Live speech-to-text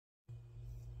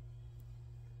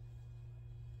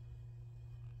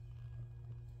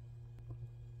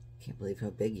Can't believe how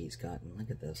big he's gotten.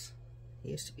 Look at this. He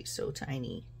used to be so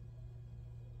tiny.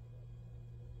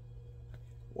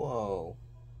 Whoa.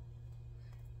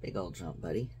 Big old jump,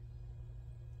 buddy.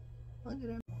 Look at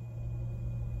him.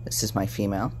 This is my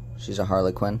female. She's a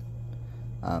harlequin.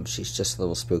 She's just a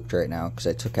little spooked right now because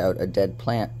I took out a dead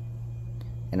plant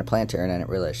in a planter and I didn't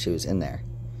realize she was in there.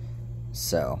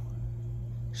 So,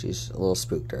 she's a little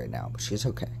spooked right now, but she's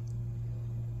okay.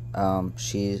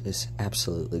 She is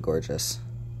absolutely gorgeous.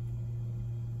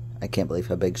 I can't believe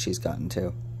how big she's gotten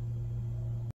too.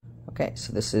 Okay,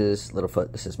 so this is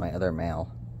Littlefoot. This is my other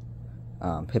male.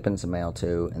 Pippin's a male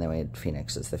too, and then we had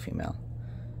Phoenix as the female.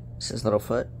 This is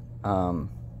Littlefoot.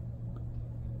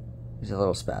 He's a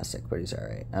little spastic, but he's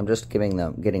alright. I'm just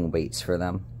getting weights for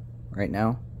them right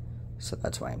now, so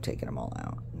that's why I'm taking them all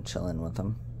out and chilling with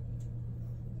them.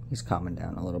 He's calming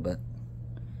down a little bit.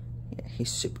 Yeah, he's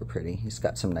super pretty. He's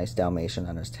got some nice Dalmatian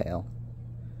on his tail.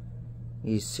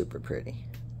 He's super pretty.